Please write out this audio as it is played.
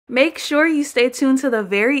Make sure you stay tuned to the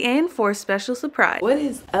very end for a special surprise. What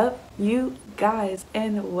is up, you guys,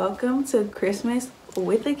 and welcome to Christmas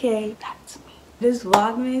with a K. That's me. This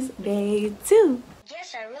Vlogmas day 2.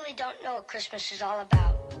 Yes, I really don't know what Christmas is all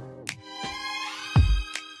about.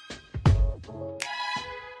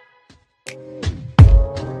 Isn't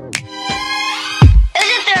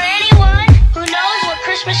there anyone who knows what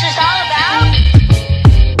Christmas is all about?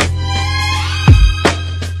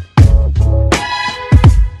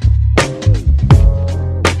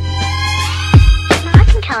 I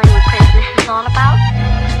can tell you what Christmas is all about.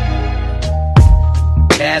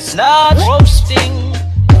 Chestnuts roasting,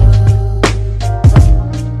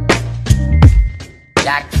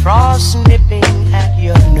 Jack Frost nipping at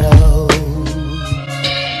your nose.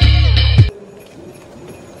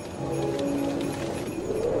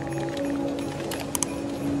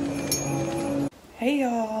 Hey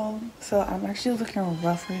y'all, so I'm actually looking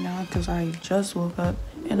rough right now because I just woke up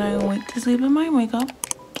and I went to sleep in my makeup,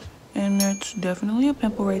 and there's definitely a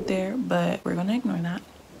pimple right there, but we're gonna ignore that.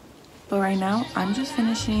 But right now I'm just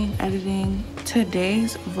finishing editing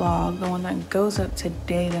today's vlog, the one that goes up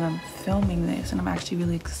today that I'm filming this, and I'm actually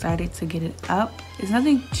really excited to get it up. It's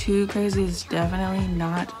nothing too crazy. It's definitely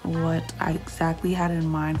not what I exactly had in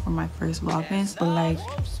mind for my first Vlogmas, but like,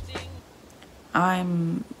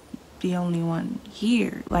 I'm the only one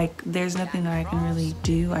here. Like, there's nothing that I can really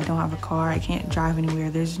do. I don't have a car, I can't drive anywhere,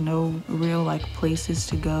 there's no real like places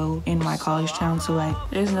to go in my college town, so like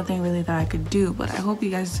there's nothing really that I could do. But I hope you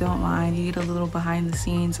guys don't mind. You get a little behind the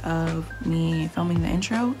scenes of me filming the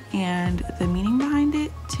intro and the meaning behind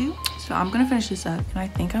it too. So I'm gonna finish this up, and I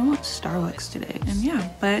think I want Starbucks today. And yeah,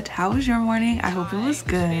 but how was your morning? I hope it was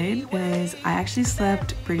good, because I actually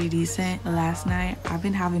slept pretty decent last night. I've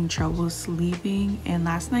been having trouble sleeping, and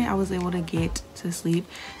last night I was able to get to sleep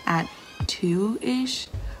at 2-ish,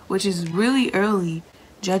 which is really early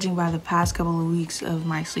judging by the past couple of weeks of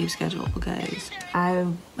my sleep schedule, because I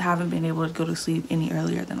haven't been able to go to sleep any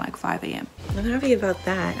earlier than like 5 a.m. I'm happy about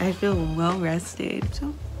that. I feel well rested,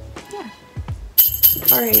 so yeah.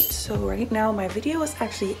 Alright, so right now my video is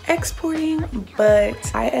actually exporting, but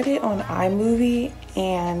I edit on iMovie,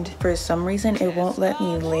 and for some reason it won't let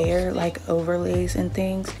me layer like overlays and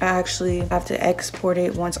things. I actually have to export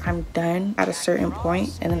it once I'm done at a certain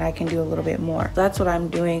point, and then I can do a little bit more. That's what I'm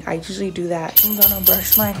doing. I usually do that. I'm gonna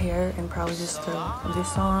brush my hair and probably just throw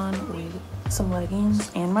this on with some leggings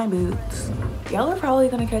and my boots. Y'all are probably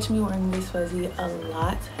gonna catch me wearing this fuzzy a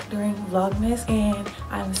lot during Vlogmas, and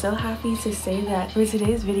I'm so happy to say that for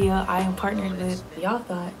today's video I am partnered with, y'all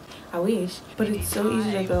thought, I wish, but it's so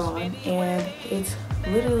easy to throw on, and it's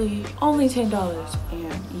literally only $10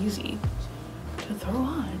 and easy to throw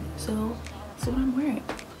on. So that's what I'm wearing.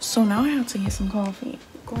 So now I have to get some coffee.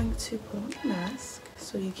 I'm going to put on a mask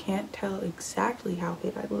so you can't tell exactly how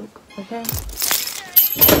big I look, okay?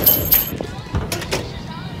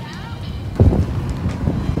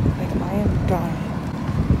 Like, I am dying.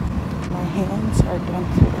 My hands are done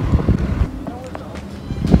for.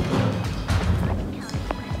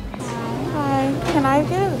 Hi, can I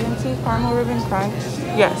get a venti caramel ribbon crunch?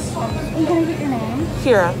 Yes. And can I get your name?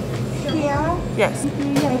 Kira. Kira? Yes.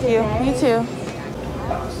 Thank you. You too.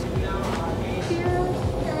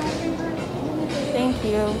 Thank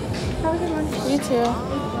you. Have a good one. You too.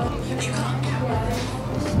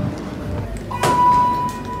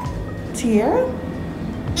 Tiara?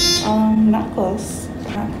 Not close.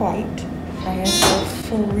 Not quite. I am so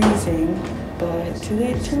freezing, but to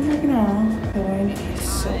get to right now, the wind is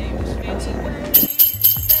so cold outside.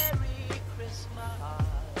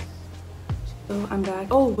 So I'm back.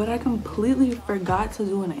 Oh, but I completely forgot to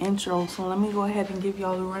do an intro, so let me go ahead and give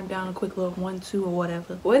y'all a rundown, a quick little 1, 2 or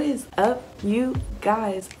whatever. What is up, you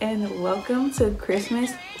guys, and welcome to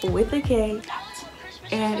Christmas with a K,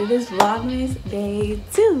 and it is Vlogmas day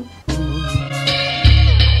 2.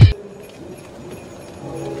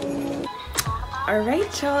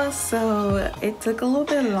 Alright y'all, so it took a little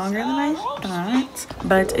bit longer than I thought,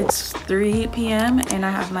 but it's 3 p.m. and I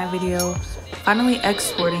have my video finally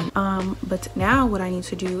exporting. But now what I need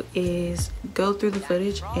to do is go through the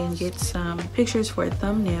footage and get some pictures for a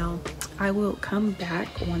thumbnail. I will come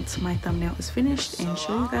back once my thumbnail is finished and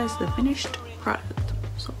show you guys the finished product.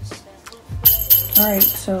 So alright,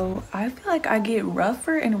 so I feel like I get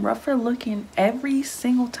rougher and rougher looking every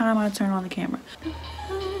single time I turn on the camera.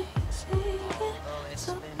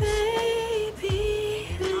 So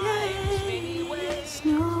baby,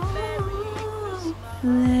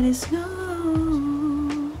 let it snow.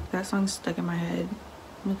 That song's stuck in my head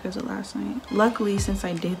because of last night. Luckily, since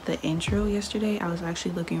I did the intro yesterday, I was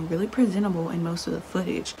actually looking really presentable in most of the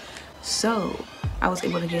footage. So I was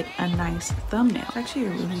able to get a nice thumbnail. It's actually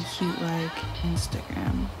a really cute like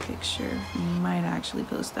Instagram picture. Might actually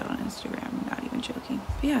post that on Instagram, I'm not even joking.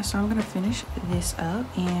 But yeah, so I'm gonna finish this up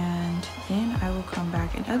and then I will come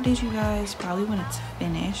back and update you guys probably when it's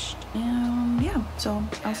finished. And yeah, so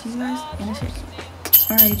I'll see you guys in a second.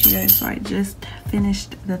 Alright you guys, so I just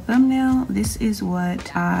finished the thumbnail. This is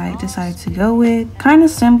what I decided to go with. Kind of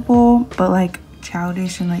simple, but like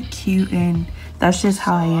childish and like cute, and that's just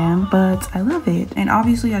how I am, but I love it. And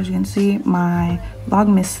obviously, as you can see, my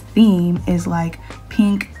Vlogmas theme is like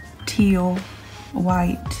pink, teal,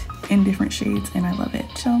 white, in different shades, and I love it.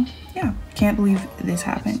 So yeah, can't believe this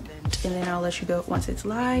happened. And then I'll let you go once it's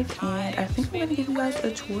live, and I think I'm gonna give you guys a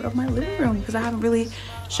tour of my living room because I haven't really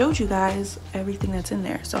showed you guys everything that's in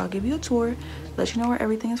there. So I'll give you a tour, let you know where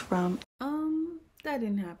everything is from. That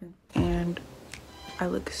didn't happen, and I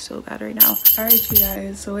look so bad right now. Alright you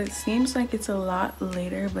guys, so it seems like it's a lot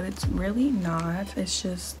later, but it's really not. It's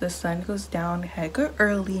just the sun goes down hecka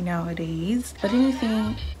early nowadays. But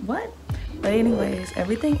anyways,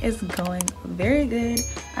 everything is going very good.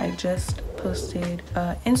 I just posted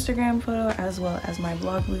an Instagram photo as well as my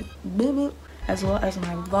Vlogmas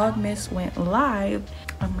went live.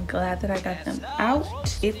 I'm glad that I got them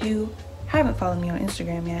out. If you haven't followed me on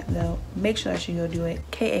Instagram yet though, make sure that you go do it.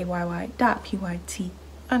 KAYY.PYT_.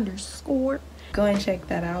 Go and check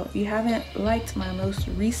that out. If you haven't liked my most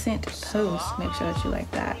recent post, make sure that you like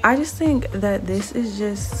that. I just think that this is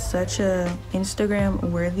just such a Instagram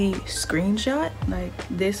worthy screenshot. Like,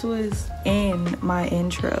 this was in my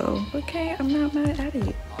intro. Okay, I'm not mad at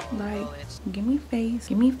it. Like, give me face,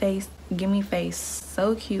 give me face, give me face.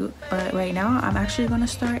 So cute. But right now I'm actually gonna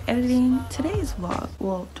start editing today's vlog,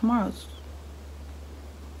 well, tomorrow's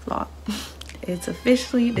vlog. It's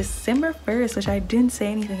officially December 1st, which I didn't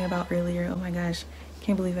say anything about earlier. Oh my gosh,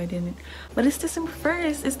 can't believe I didn't. But it's December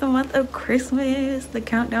 1st. It's the month of Christmas. The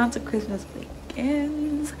countdown to Christmas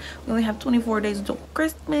begins. We only have 24 days until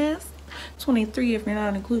Christmas. 23 if you're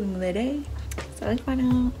not including the day. So let's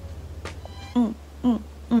find out.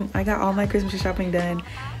 I got all my Christmas shopping done.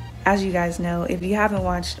 As you guys know, if you haven't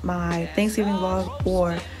watched my Thanksgiving vlog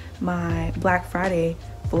or my Black Friday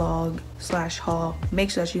vlog / haul, make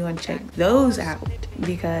sure that you go and check those out,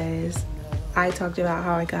 because I talked about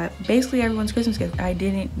how I got basically everyone's Christmas gift. I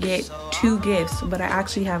didn't get 2 gifts, but I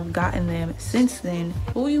actually have gotten them since then.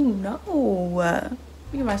 Oh, you know,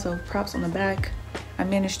 give myself props on the back. I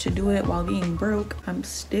managed to do it while being broke. I'm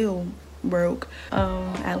still broke.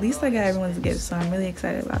 At least I got everyone's gifts, so I'm really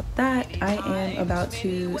excited about that. I am about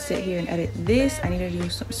to sit here and edit this. I need to do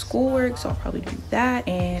some schoolwork, so I'll probably do that,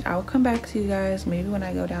 and I'll come back to you guys maybe when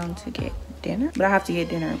I go down to get dinner. But I have to get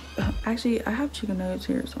dinner. Actually, I have chicken nuggets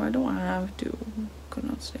here, so I don't have to go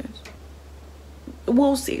downstairs.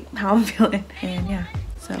 We'll see how I'm feeling. And yeah,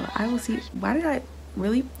 so I will see. Why did I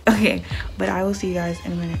really? Okay, but I will see you guys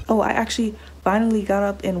in a minute. Oh, I actually finally got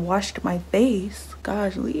up and washed my face.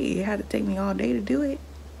 Gosh, Lee, it had to take me all day to do it.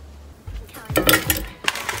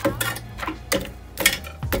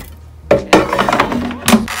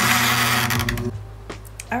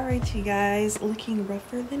 Alright you guys, looking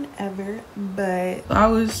rougher than ever, but I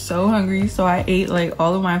was so hungry, so I ate like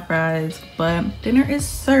all of my fries. But dinner is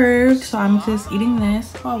served, so I'm just eating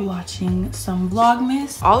this while watching some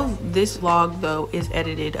Vlogmas. All of this vlog though is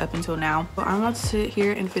edited up until now, but I'm about to sit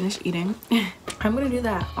here and finish eating. I'm gonna do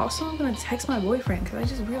that. Also, I'm gonna text my boyfriend because I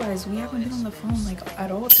just realized we haven't been on the phone like at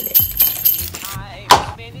all today.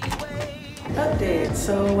 Update.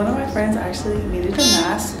 So one of my friends actually needed a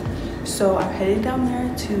mask, so I'm headed down there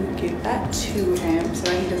to get that to him so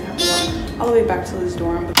that he doesn't have to walk all the way back to his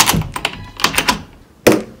dorm.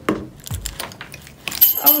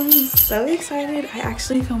 I'm so excited. I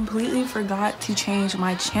actually completely forgot to change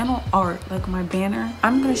my channel art, like my banner.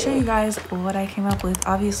 I'm gonna show you guys what I came up with.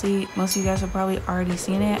 Obviously, most of you guys have probably already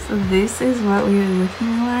seen it. So this is what we were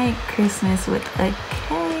looking like, Christmas with a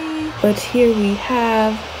K. But here we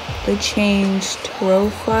have the changed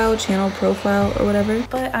profile, channel profile or whatever.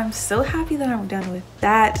 But I'm so happy that I'm done with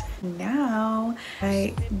that now.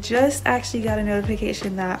 I just actually got a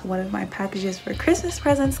notification that one of my packages for Christmas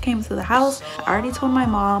presents came to the house. I already told my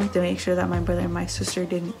mom to make sure that my brother and my sister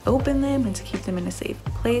didn't open them and to keep them in a safe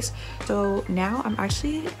place. So now I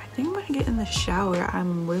think I'm gonna get in the shower.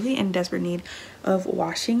 I'm really in desperate need of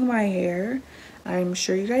washing my hair. I'm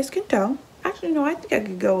sure you guys can tell. Actually, no, I think I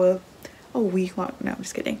could go a week long. No, I'm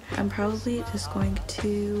just kidding. I'm probably just going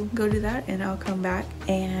to go do that, and I'll come back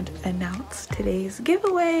and announce today's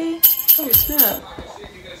giveaway. Oh snap,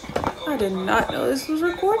 I did not know this was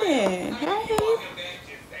recording. Hey,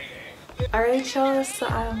 all right y'all, so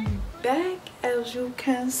I'm back. As you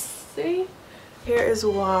can see, Hair is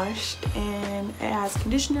washed and it has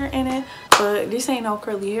conditioner in it, but this ain't no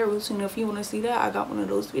curly hair routine. If you want to see that, I got one of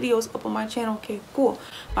those videos up on my channel. Okay, cool.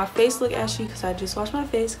 My face look ashy because I just washed my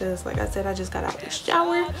face, because like I said, I just got out of the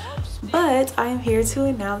shower. But I am here to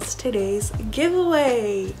announce today's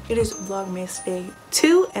giveaway. It is Vlogmas Day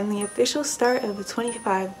 2 and the official start of the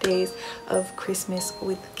 25 days of Christmas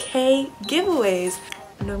with Kayy giveaways.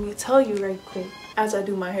 And let me tell you right quick as I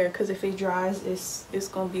do my hair, because if it dries, it's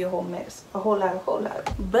gonna be a whole mess, a whole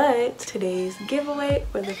lot. But today's giveaway,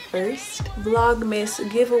 for the first Vlogmas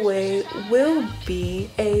giveaway, will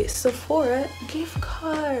be a Sephora gift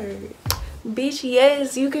card. Bitch,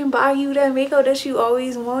 yes, you can buy you that makeup that you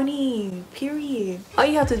always wanted, period. All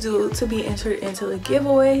you have to do to be entered into the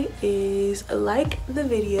giveaway is like the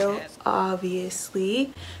video,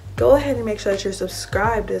 obviously. Go ahead and make sure that you're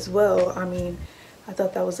subscribed as well. I mean, I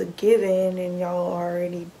thought that was a given and y'all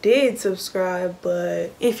already did subscribe,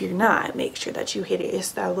 but if you're not, make sure that you hit it.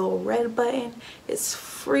 It's that little red button. It's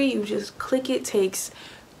free. You just click it. Takes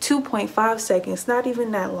 2.5 seconds, not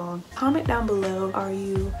even that long. Comment down below, are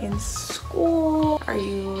you in school? Are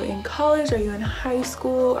you in college? Are you in high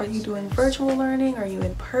school? Are you doing virtual learning? Are you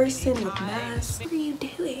in person with masks? What are you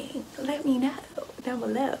doing? Let me know down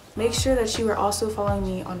below. Make sure that you are also following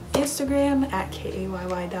me on Instagram at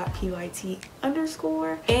kayy.pyt_,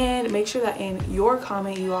 and make sure that in your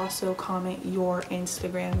comment you also comment your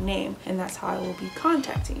Instagram name, and that's how I will be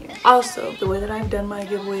contacting you. Also, the way that I've done my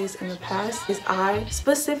giveaways in the past is I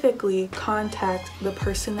specifically contact the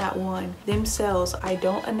person that won themselves. I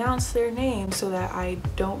don't announce their name so that I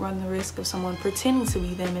don't run the risk of someone pretending to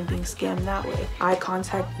be them and being scammed that way. I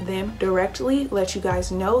contact them directly, let you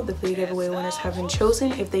guys know that the giveaway winners have been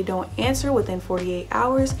chosen. If they don't answer within 48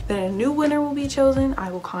 hours, then a new winner will be chosen.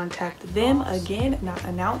 I will contact them again, not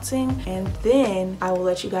announcing, and then I will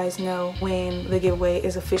let you guys know when the giveaway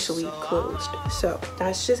is officially closed. So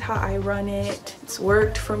that's just how I run it. It's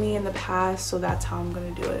worked for me in the past, so that's how I'm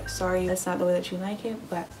gonna do it. Sorry, that's not the way that you like it,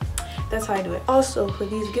 but that's how I do it. Also, for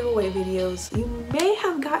these giveaway videos, you may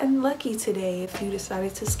have gotten lucky today if you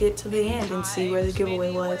decided to skip to the end and see where the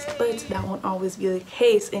giveaway was, but that won't always be the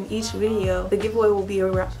case. In each video, the giveaway will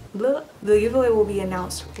be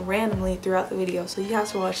announced randomly throughout the video, so you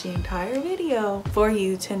have to watch the entire video for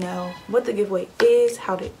you to know what the giveaway is,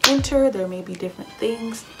 how to enter. There may be different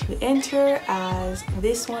things to enter, as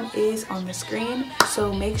this one is on the screen,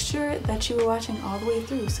 so make sure that you are watching all the way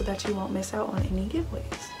through so that you won't miss out on any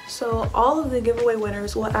giveaways. So all of the giveaway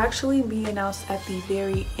winners will actually be announced at the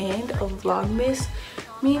very end of Vlogmas,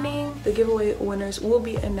 meaning the giveaway winners will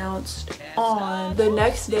be announced on the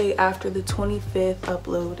next day after the 25th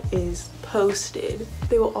upload is posted.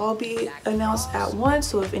 They will all be announced at once,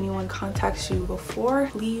 so if anyone contacts you before,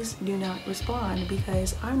 please do not respond,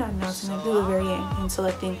 because I'm not announcing them till the very end and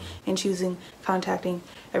selecting and choosing, contacting,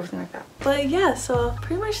 everything like that. But yeah, so I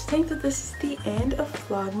pretty much think that this is the end of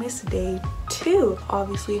Vlogmas Day 2.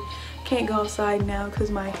 Obviously, can't go outside now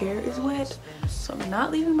because my hair is wet, so I'm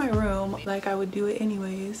not leaving my room like I would do it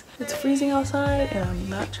anyways. It's freezing outside and I'm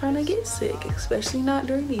not trying to get sick, especially not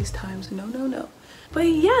during these times. No. But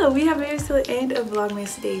yeah, we have made it to the end of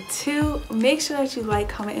Vlogmas Day 2. Make sure that you like,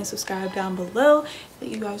 comment, and subscribe down below.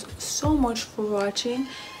 Thank you guys so much for watching.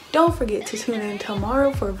 Don't forget to tune in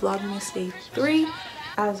tomorrow for Vlogmas Day 3,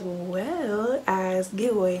 as well as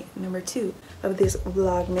giveaway number 2 of this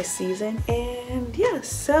Vlogmas season. And yeah,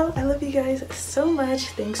 so I love you guys so much.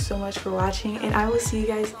 Thanks so much for watching, and I will see you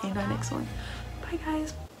guys in our next one. Bye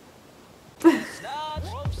guys.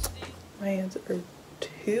 My hands are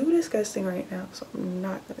too disgusting right now, so I'm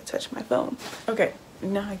not gonna touch my phone. Okay,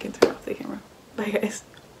 now I can turn off the camera. Bye guys.